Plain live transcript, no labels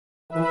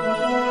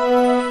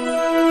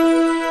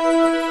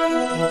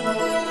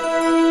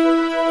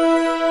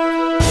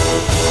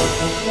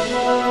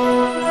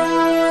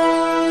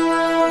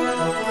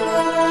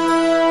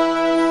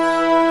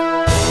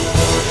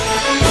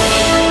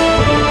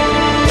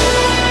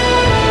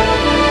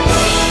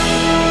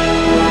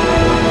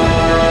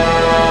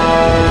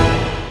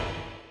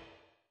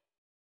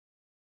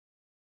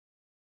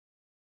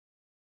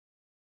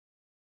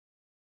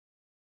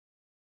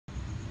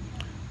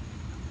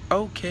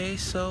Okay,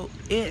 so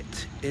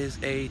It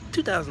is a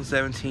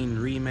 2017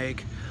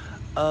 remake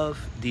of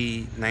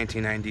the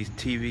 1990s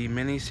TV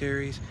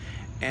miniseries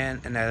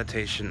and an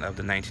adaptation of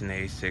the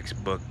 1986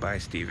 book by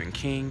Stephen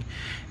King.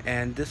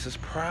 And this is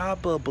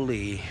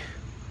probably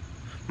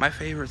my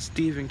favorite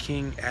Stephen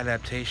King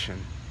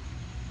adaptation,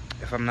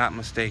 if I'm not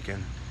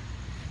mistaken.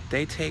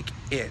 They take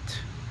it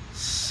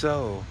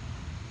so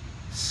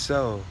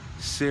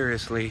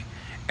seriously,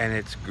 and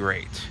it's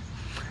great.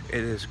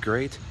 It is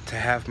great to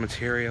have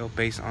material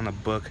based on a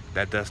book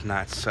that does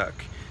not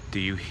suck. Do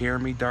you hear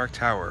me, Dark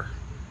Tower?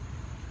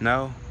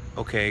 No?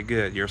 Okay,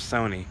 good. You're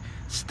Sony.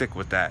 Stick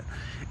with that.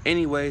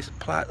 Anyways,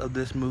 plot of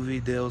this movie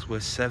deals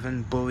with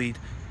 7 bullied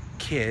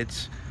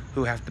kids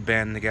who have to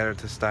band together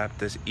to stop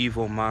this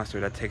evil monster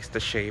that takes the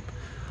shape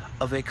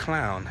of a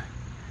clown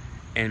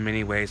in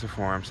many ways and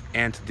forms,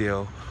 and to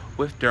deal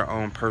with their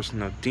own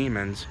personal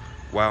demons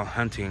while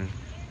hunting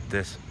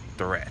this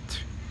threat,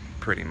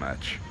 pretty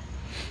much.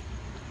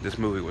 This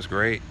movie was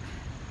great.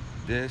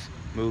 This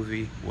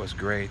movie was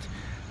great.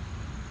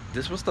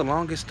 This was the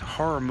longest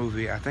horror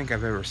movie I think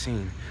I've ever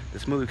seen.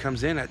 This movie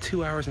comes in at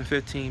 2 hours and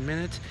 15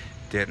 minutes.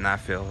 Did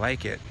not feel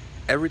like it.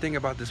 Everything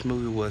about this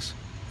movie was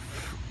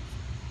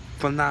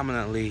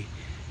phenomenally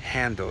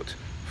handled,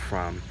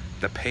 from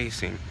the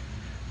pacing,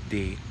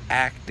 the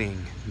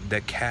acting,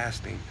 the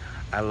casting.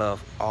 I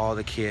love all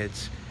the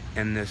kids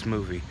in this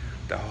movie.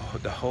 The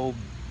whole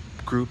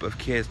group of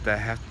kids that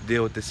have to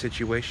deal with the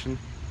situation,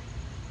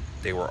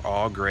 they were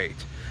all great.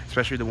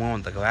 Especially the one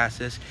with the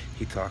glasses.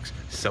 He talks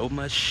so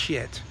much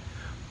shit,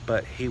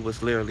 but he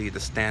was literally the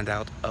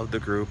standout of the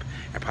group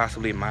and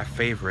possibly my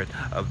favorite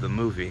of the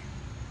movie.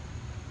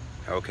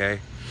 Okay?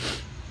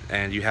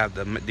 And you have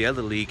the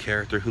other lead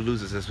character who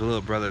loses his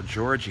little brother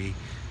Georgie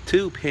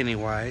to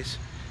Pennywise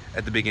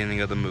at the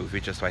beginning of the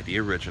movie, just like the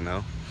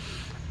original.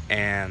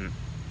 And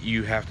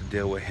you have to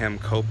deal with him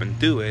cope and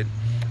do it,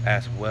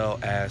 as well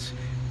as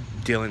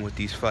dealing with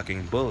these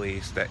fucking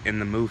bullies that in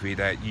the movie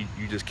that you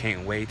just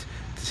can't wait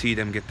to see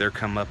them get their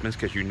comeuppance,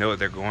 because you know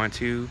they're going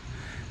to.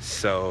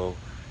 So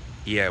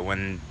yeah,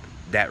 when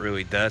that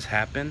really does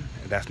happen,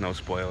 that's no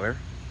spoiler,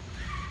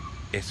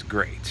 it's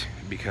great,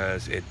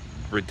 because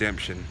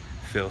redemption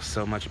feels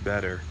so much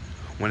better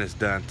when it's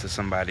done to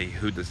somebody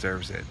who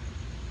deserves it,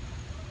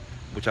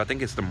 which I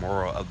think is the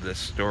moral of this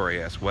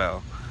story as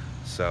well.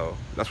 So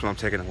that's what I'm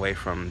taking away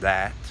from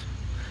that,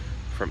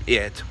 from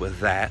it, with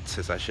that,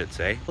 as I should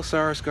say.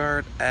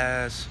 Skarsgård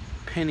as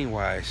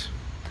Pennywise,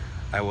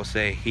 I will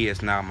say he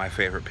is now my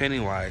favorite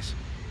Pennywise.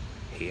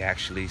 He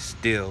actually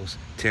steals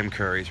Tim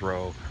Curry's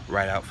role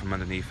right out from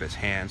underneath his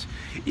hands,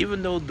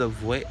 even though the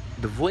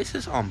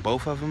voices on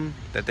both of them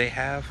that they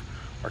have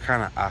are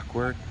kind of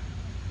awkward.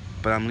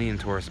 But I'm leaning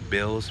towards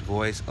Bill's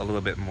voice a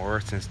little bit more,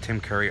 since Tim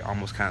Curry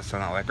almost kind of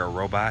sounded like a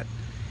robot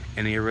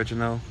in the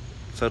original,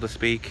 so to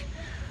speak.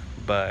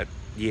 But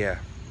yeah,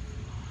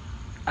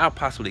 I'll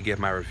possibly give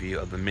my review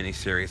of the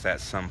miniseries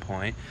at some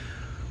point.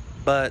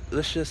 But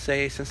let's just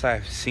say, since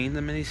I've seen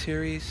the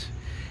miniseries,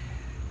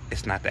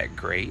 it's not that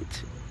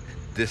great.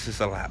 This is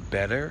a lot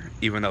better,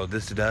 even though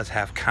this does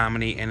have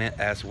comedy in it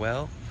as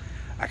well.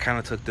 I kind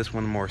of took this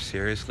one more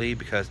seriously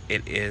because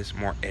it is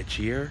more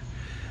edgier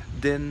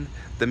than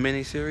the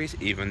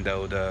miniseries, even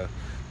though the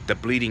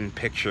bleeding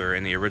picture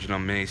in the original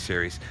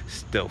miniseries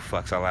still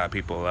fucks a lot of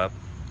people up,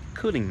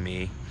 including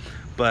me.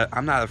 But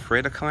I'm not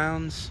afraid of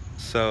clowns,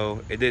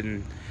 so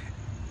the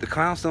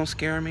clowns don't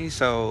scare me.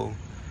 So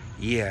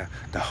yeah,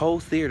 the whole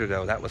theater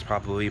though, that was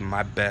probably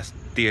my best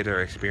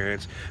theater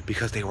experience,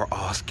 because they were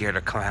all scared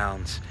of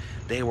clowns.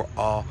 They were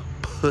all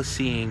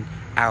pussying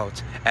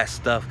out at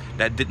stuff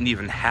that didn't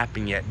even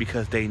happen yet,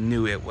 because they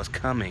knew it was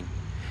coming.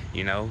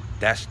 You know,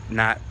 that's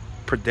not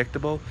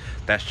predictable,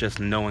 that's just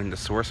knowing the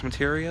source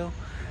material.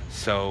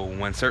 So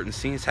when certain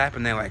scenes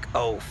happen, they're like,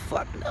 oh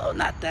fuck, no,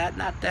 not that,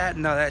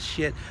 no, that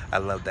shit. I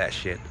love that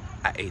shit.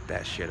 I ate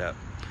that shit up,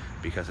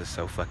 because it's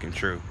so fucking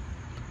true.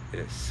 It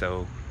is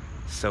so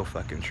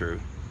fucking true.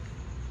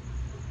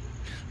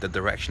 The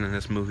direction in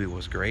this movie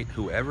was great.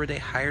 Whoever they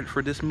hired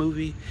for this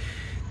movie,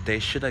 they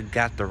should have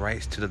got the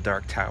rights to the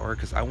Dark Tower,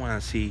 because I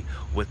want to see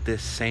what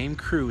this same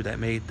crew that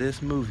made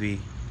this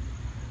movie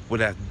would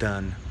have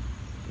done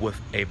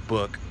with a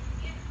book,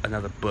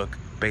 another book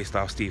based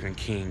off Stephen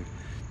King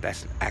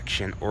that's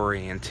action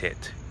oriented.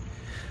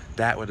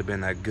 That would have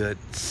been a good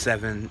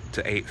 7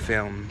 to 8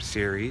 film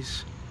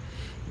series.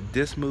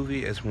 This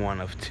movie is one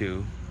of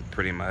 2,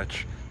 pretty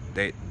much.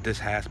 This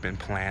has been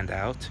planned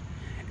out,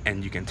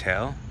 and you can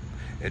tell.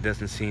 It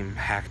doesn't seem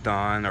hacked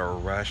on or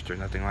rushed or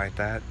nothing like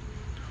that.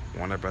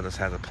 Warner Brothers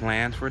has a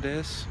plan for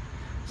this,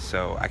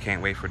 so I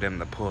can't wait for them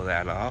to pull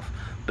that off.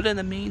 But in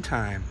the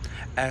meantime,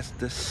 as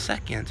the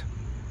second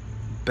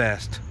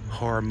best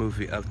horror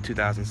movie of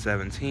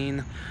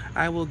 2017,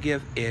 I will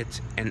give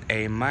it an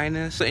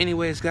A-. So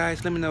anyways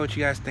guys, let me know what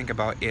you guys think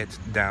about it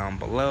down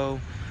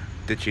below.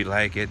 Did you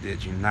like it?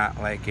 Did you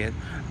not like it?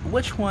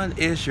 Which one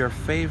is your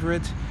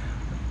favorite?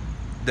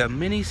 The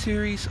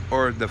miniseries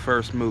or the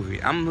first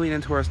movie? I'm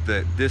leaning towards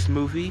this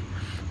movie,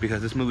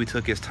 because this movie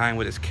took its time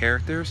with its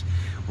characters.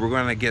 We're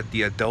going to get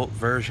the adult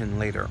version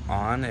later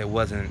on. It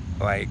wasn't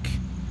like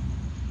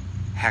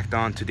hacked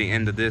on to the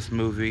end of this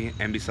movie.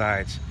 And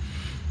besides,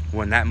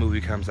 when that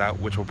movie comes out,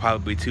 which will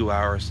probably be 2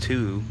 hours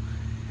too,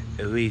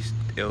 at least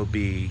it'll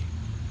be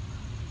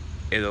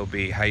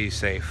how you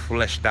say,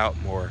 fleshed out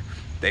more.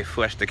 They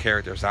fleshed the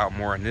characters out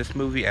more in this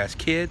movie as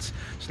kids,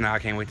 so now I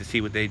can't wait to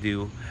see what they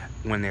do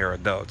when they're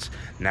adults.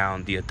 Now,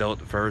 the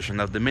adult version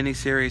of the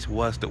miniseries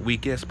was the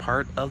weakest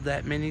part of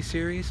that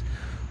miniseries,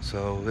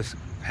 so let's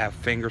have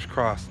fingers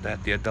crossed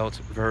that the adult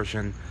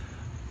version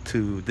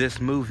to this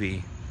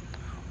movie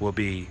will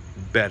be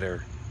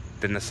better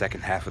than the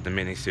second half of the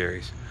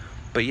miniseries.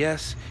 But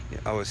yes,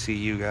 I will see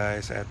you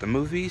guys at the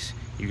movies.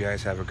 You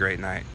guys have a great night.